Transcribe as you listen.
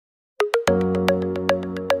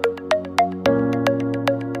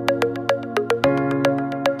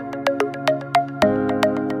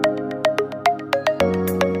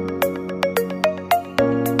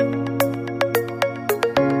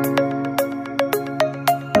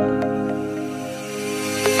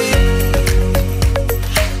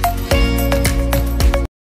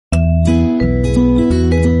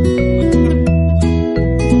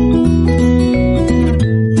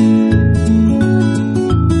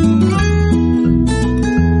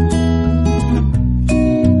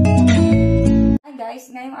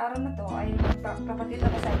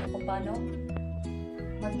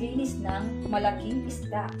maglinis ng malaking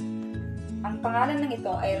isda. Ang pangalan ng ito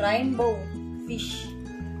ay rainbow fish.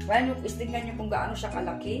 Rainbow fish, tingnan nyo kung gaano siya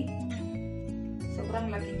kalaki. Sobrang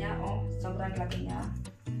laki niya, oh. Sobrang laki niya.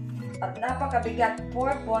 At napakabigat,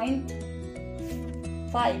 4.5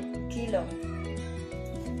 kilo.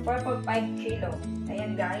 4.5 kilo.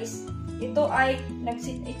 Ayan guys. Ito ay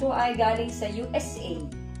galing sa USA.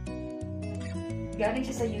 Galing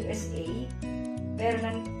siya sa USA. Pero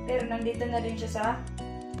nandito na rin siya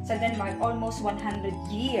sa Denmark almost 100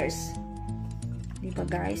 years. Di ba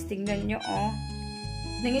guys? Tingnan nyo, oh.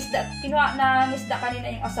 Kinuha na isda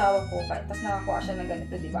kanina yung asawa ko. Tapos nakakuha siya ng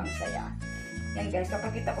ganito, di ba? Ang saya. Yan guys,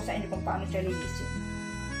 papakita ko sa inyo kung paano siya lilisin.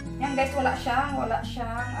 Yan guys, wala siyang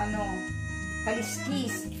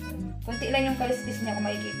kaliskis. Kunti lang yung kaliskis niya kung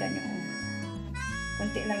makikita nyo.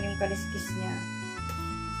 Kunti lang yung kaliskis niya.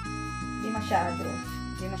 Hindi masyado.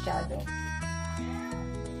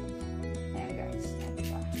 Ayan guys.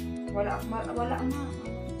 Diba?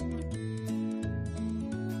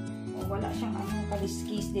 Wala siyang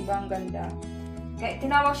kaliskis, diba? Ang ganda. Kaya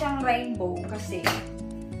tinawag siyang rainbow kasi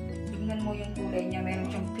tingnan mo yung kulay niya. Meron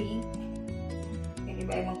siyang pink. Yung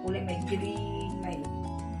iba-ibang kulay. May green, may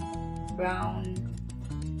brown.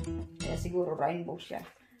 Kaya siguro rainbow siya.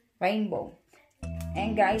 Rainbow.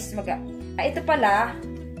 And guys, ito pala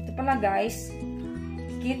guys,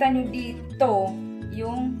 kita nyo dito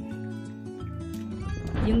yung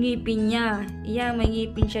ngipin niya. Iya, may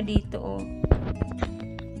ngipin siya dito, oh.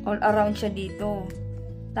 All around siya dito.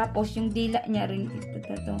 Tapos yung dila niya rin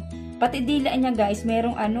ito. Pati dila niya guys,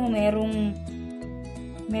 merong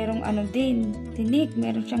din, tinik,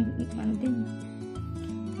 meron siyang din.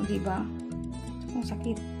 Di ba? Ang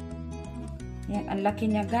sakit. Yan, ang laki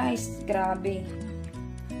niya guys. Grabe.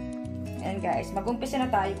 Ayan guys, mag-umpisa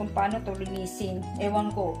na tayo kung paano ito linisin.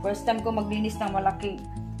 Ewan ko, first time ko maglinis ng malaking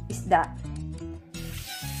isda.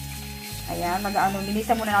 Ayan,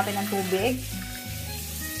 linisan muna natin ng tubig.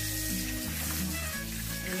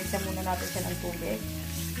 Linisan muna natin siya ng tubig.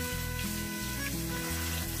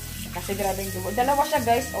 Kasi grabe yung dugo. Dalawa siya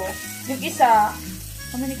guys, oh. Yung isa,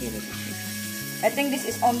 how many kilos is this? I think this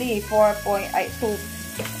is only 2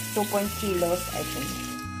 kilos, I think.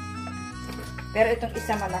 Pero itong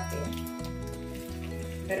isa malaki.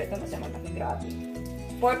 Grabe.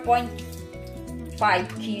 4.5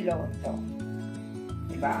 kilo ito.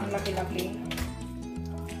 Diba? Ang laki-laki.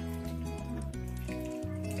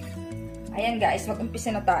 Ayan guys,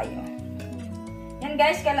 mag-umpisa na tayo. Yan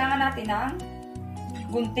guys, kailangan natin ng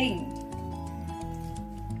gunting.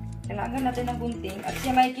 Kailangan natin ng gunting. At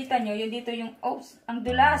siya makikita nyo, yung dito yung, oh, ang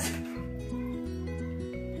dulas.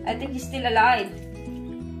 I think he's still alive.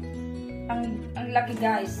 Ang laki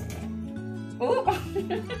guys. Oh!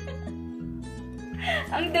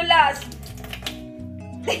 Ang dulas.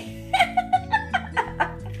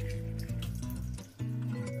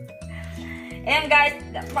 Ayan guys,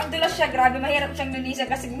 pag dulas siya, grabe, mahirap siyang linisan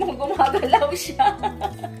kasi gumagalaw siya.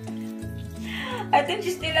 I think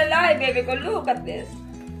she's still alive, baby ko. Look at this.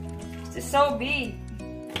 It's so big.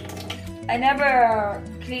 I never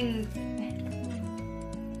cleaned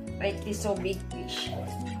like this so big fish.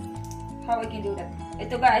 How I can do that?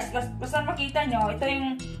 Ito guys, basta makita nyo, ito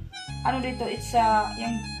yung, dito, it's,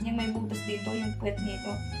 yung may butas dito, yung puwet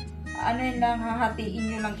nito. Yun lang,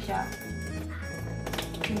 hahatiin nyo lang siya.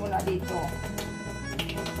 Simula dito.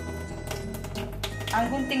 Ang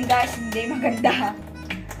gunting guys, hindi maganda.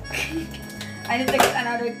 I need to get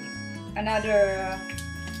another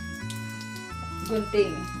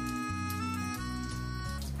gunting.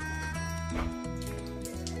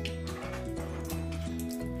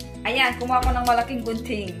 Ayan, kumuha ko ng malaking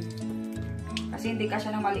gunting. Kasi hindi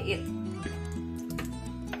kasya ng maliit.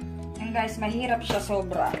 Ayan guys, mahirap siya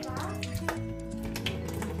sobra.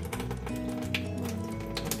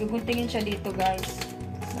 Guguntingin siya dito guys.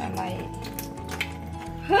 Sa may...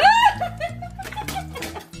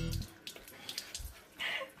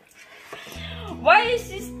 Why is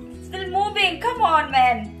he still moving? Come on,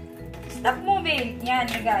 man. Stop moving. Yan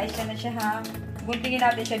guys, yan na siya ha. Guntingin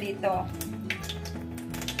natin siya dito.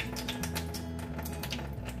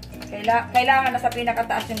 Kailangan nasa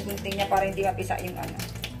pinakataas yung gunting niya para hindi mapisa yung ano.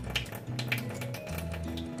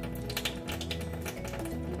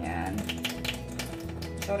 Yan.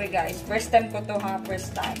 Sorry guys. First time ko to ha.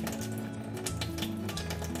 First time.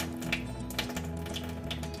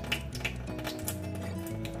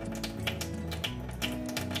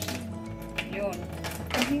 Yun.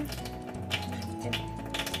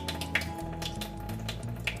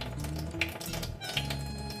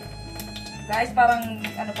 Guys, parang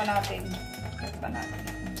ano pa natin.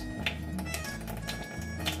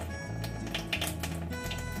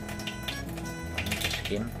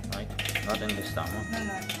 skin, right? Not in the stomach. No,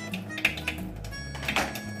 no.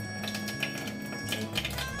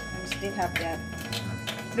 I still have that.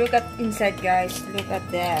 Look at inside, guys. Look at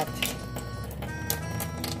that.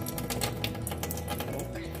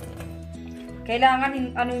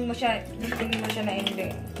 Kailangan anuin mo siya, tingin mo siya na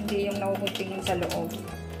hindi yung nakukuntingin sa loob.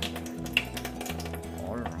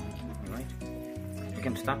 Alright. You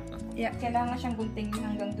can stop that. Yeah, kailangan siyang guntingin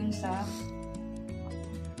hanggang dun sa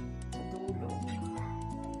dulo.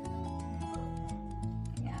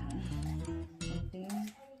 Ayan. Guntingin.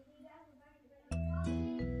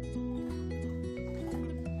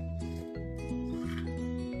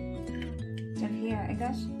 Then here, I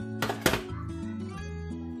guess.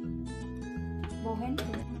 Bohen.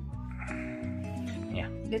 Yeah.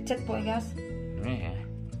 That's it po, guys. Yeah.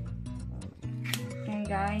 Ayan,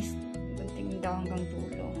 guys. Guntingin daw hanggang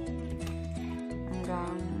dulo.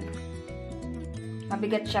 Hanggang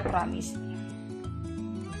mabigat siya, promise.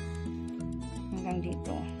 Hanggang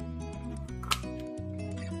dito.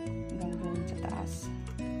 Hanggang dun sa taas.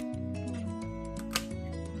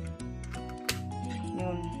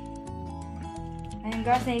 Yun. Ayan,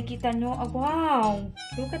 guys. Nakikita nyo. Oh, wow!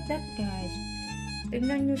 Look at that, guys.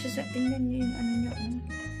 Tingnan nyo yung ano nyo.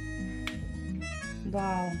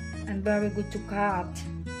 Wow. And very good to cut.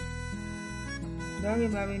 Very,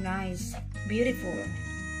 very nice. Beautiful.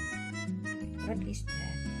 What is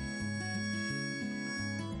that?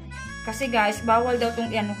 Kasi guys, bawal daw itong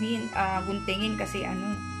guntingin kasi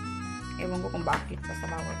ewan ko kung bakit. Basta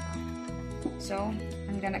bawal. So,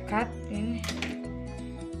 I'm gonna cut in.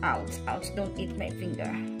 Ouch. Ouch. Don't eat my finger.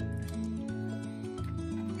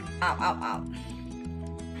 Ow, ow, ow.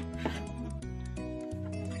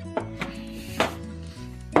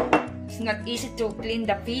 It's not easy to clean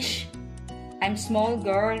the fish. I'm small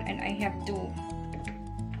girl and I have to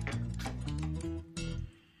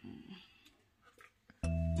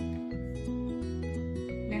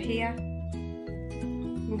here.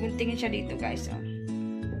 Guguntingin siya dito, guys. Oh.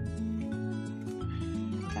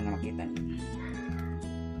 Sana makita niyo.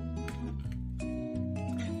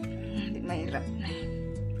 Hindi mahirap.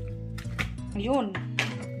 Ayun.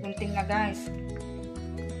 Gunting na, guys.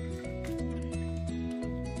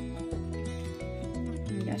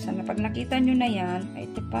 Sana pag nakita nyo na yan, ay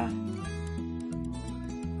ito pa.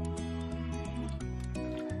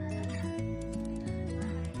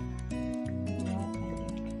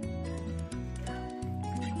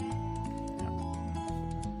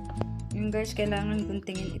 Yung guys, kailangan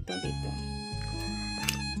guntingin ito dito.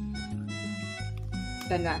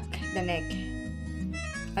 The neck.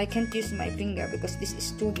 I can't use my finger because this is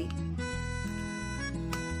too big.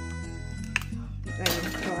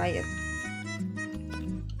 Try it.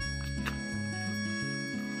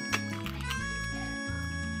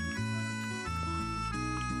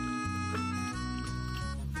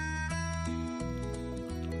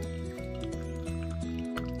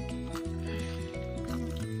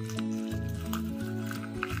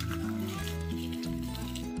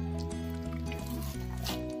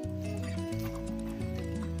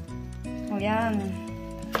 Ayan.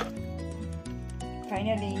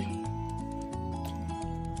 Finally.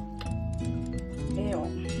 Ew.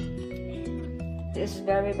 This is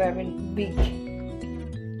very, very big.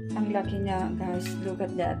 Ang laki niya, guys. Look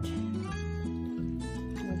at that.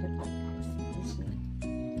 Look at that.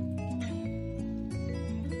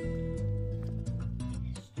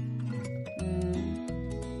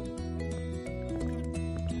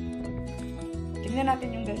 Tingnan natin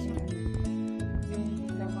yung guys yung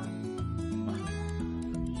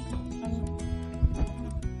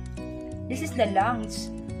this is the lungs.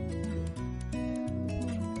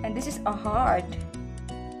 And this is a heart.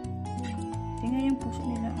 Tingnan yung puso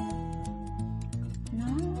nila. No.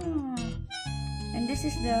 And this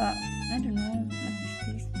is the, I don't know, what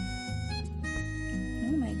is this?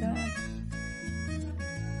 Oh my god.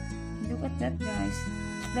 Look at that, guys.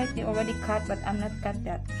 It's like they already cut, but I'm not cut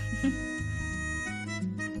that.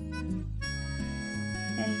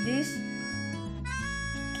 And this,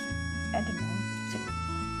 I don't know.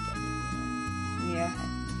 Yeah.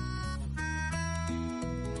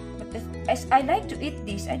 But as I like to eat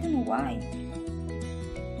this, I don't know why.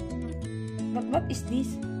 But what is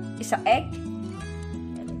this? It's an egg?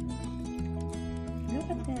 Look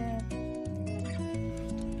at that.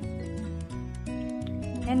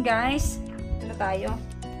 And guys, ito na tayo.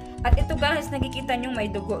 At ito guys, nakikita nyo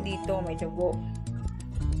may dugo dito. May dugo.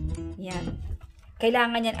 Yan.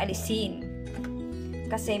 Kailangan yan alisin.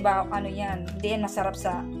 Kasi ano yan, hindi yan masarap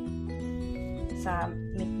sa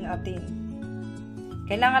meat natin.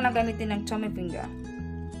 Kailangan lang gamitin ng tummy finger.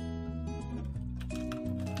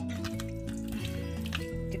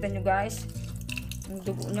 Kita nyo guys. Yung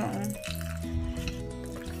dugo niya, oh.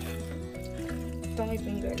 Ito may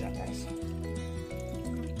finger lang, guys.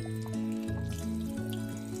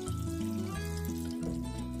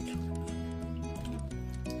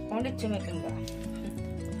 Only to my finger.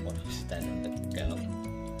 What is that on the go?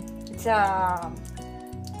 It's I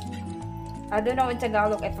don't know in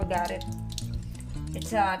Tagalog, I forgot it.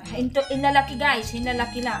 It's hinlalaki, guys.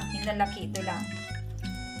 Hinlalaki lang. Hinlalaki, ito lang.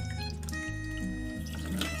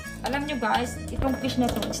 Alam nyo, guys, itong fish na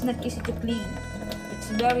to, it's not easy to clean.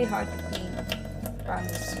 It's very hard to clean.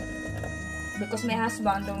 Promise. Because my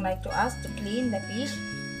husband don't like to ask to clean the fish.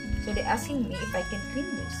 So they're asking me if I can clean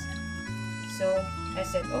this. So I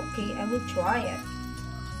said, okay, I will try it.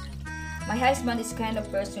 My husband is kind of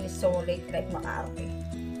person is so late, like maarte.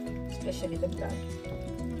 Especially the blood.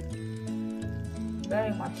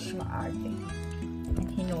 Very much maarte. And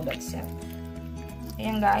he know that self.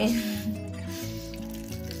 Ayan, guys.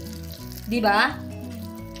 Diba?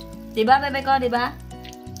 Diba, bebe ko? Diba?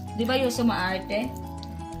 Diba yung sumaarte?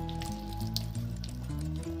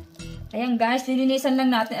 Ayan, guys. Lilinisan lang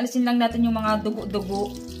natin. Alisin lang natin yung mga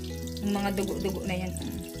dugo-dugo. Yung mga dugo-dugo na yan.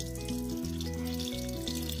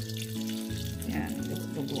 Ayan,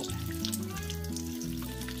 dugo-dugo.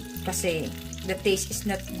 Kasi, the taste is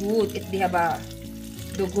not good. It di haba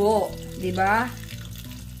dugo. Diba?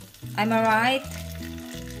 Am I right?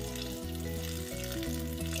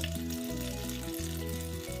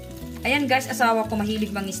 Ayan, guys, asawa ko mahilig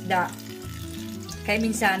mangisda. Kaya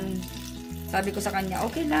minsan, sabi ko sa kanya,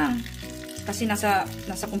 okay lang. Kasi nasa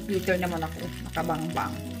computer naman ako. Nakabangbang.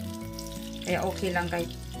 Kaya okay lang kahit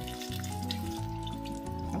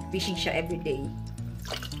mag-fishing siya everyday.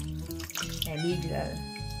 Kaya legal.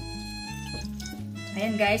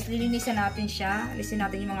 Ayan, guys, lilinisan natin siya. Alisin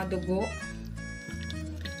natin yung mga dugo.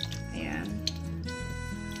 Ayan.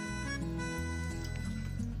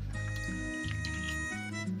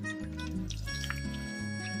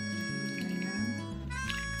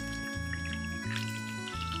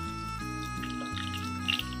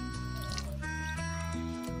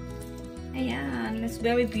 Ayan, that's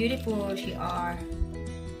very beautiful she are.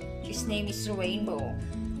 His name is Rainbow.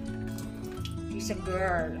 She's a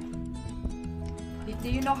girl. Do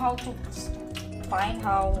you know how to find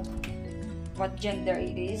what gender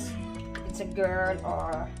it is? It's a girl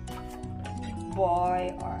or boy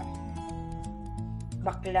or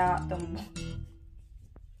bakla, tumbo.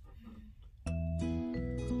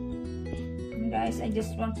 Guys, I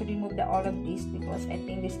just want to remove all of this because I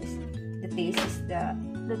think this is the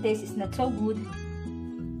taste is not so good.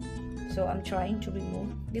 So I'm trying to remove.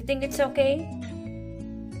 Do you think it's okay?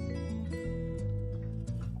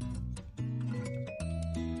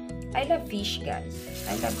 I love fish, guys.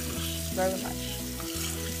 I love fish very much.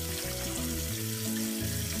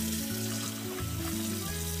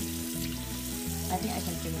 I think I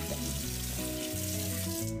can finish that.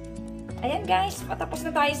 Ayan, guys. Patapos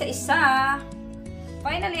na tayo sa isa.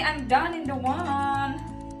 Finally, I'm done in the one.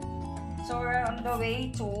 So we're on the way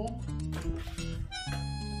to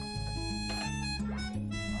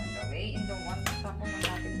in the one. Tapos na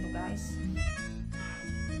natin ito, guys.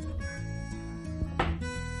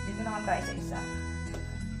 Dito naman tayo sa isa.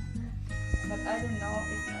 But I don't know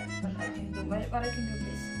if what I can do. But I can do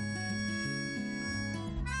this.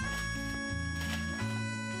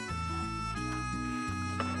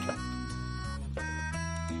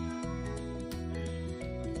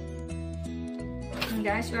 And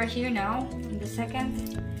guys, we are here now in the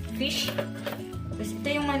second fish. Kasi ito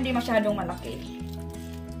yung hindi masyadong malaki.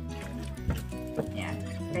 Yan.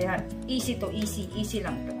 Kaya easy to, easy. Easy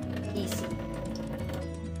lang to. Easy.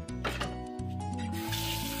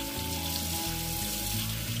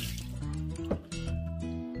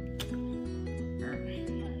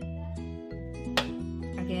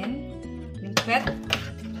 Again. Yung pet.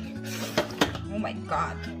 Oh my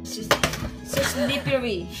god. It's so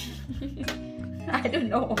slippery. I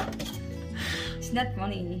don't know. It's not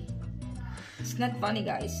funny. It's not funny,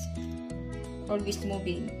 guys. Always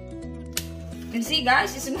moving. You can see,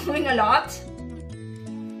 guys, it's moving a lot.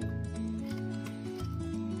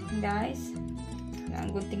 Guys,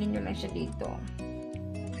 guntingin nyo lang siya dito.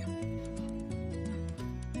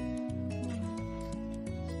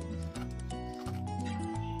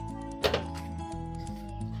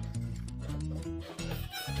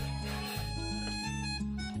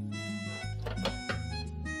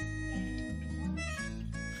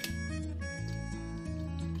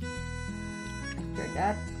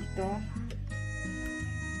 That, ito.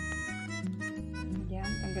 Ayan,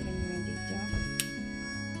 tanggalin nyo yung dito.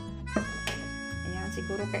 Ayan,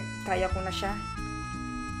 siguro kaya ko na siya.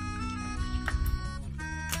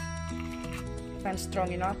 If I'm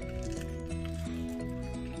strong enough.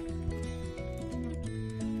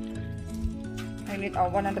 turn it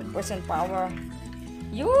on 100% power.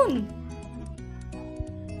 Yun!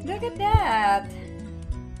 Look at that!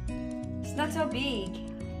 It's not so big.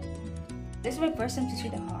 This is my first time to see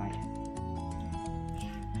the heart.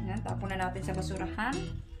 Yan, tapon na natin sa basurahan.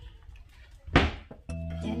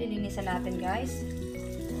 Yan, lilinisan natin, guys.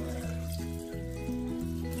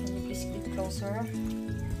 Can you please get closer?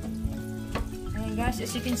 Ayan, guys,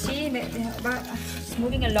 as you can see, it's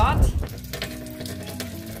moving a lot.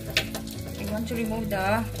 I want to remove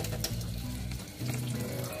the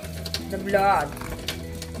blood.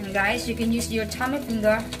 And guys, you can use your tummy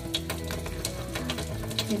finger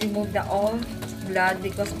to remove the all blood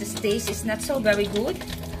because the taste is not so very good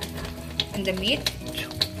in the meat.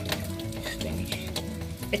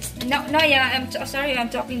 It's no, yeah, I'm sorry,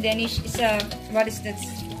 I'm talking Danish. It's what is this?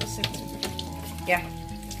 Yeah,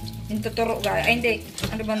 yung tuturo guys. Ay hindi,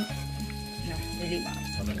 ano bang? No, really ba?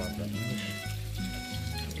 Ano ba ito?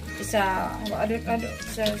 It's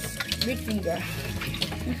it's a big finger.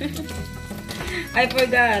 I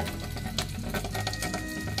forgot.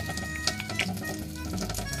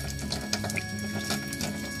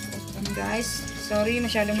 Guys, sorry,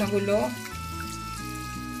 masyadong magulo.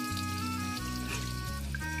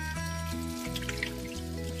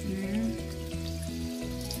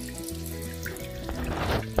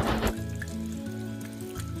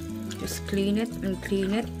 Just clean it and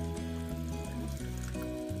clean it.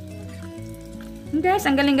 Guys,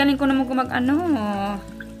 ang galing-galing ko naman kung mag-ano.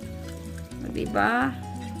 Diba?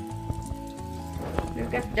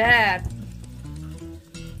 Look at that.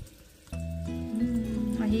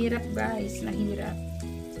 Mahirap guys, mahirap.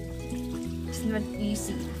 It's not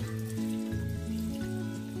easy.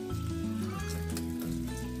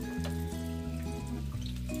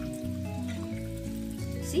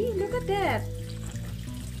 See, look at that.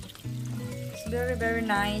 It's very, very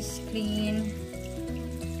nice, clean.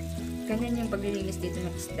 Ganyan yung paglilinis dito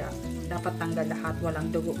ng isda. Dapat tanggal lahat,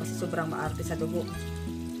 walang dugo kasi sobrang maarte sa dugo.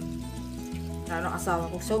 Lalo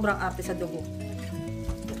asawa ko, sobrang arte sa dugo.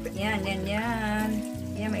 Yan, yan, yan.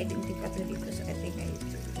 Yan, maitim-tim ka dito sa ating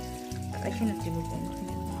ito. But I cannot remove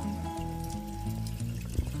anything.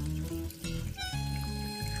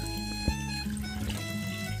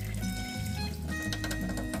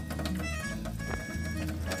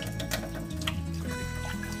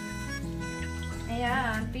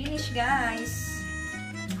 Ayan, finish guys.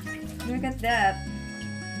 Look at that.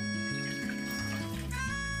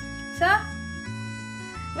 So,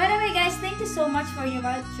 by the way guys, thank you so much for your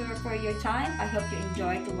time. I hope you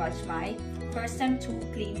enjoyed to watch my first time to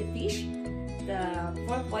clean the fish, the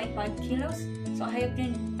 4.5 kilos. So I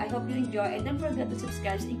hope you enjoy, and don't forget to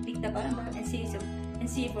subscribe and click the button and see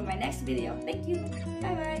you for my next video. Thank you.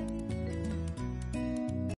 Bye bye.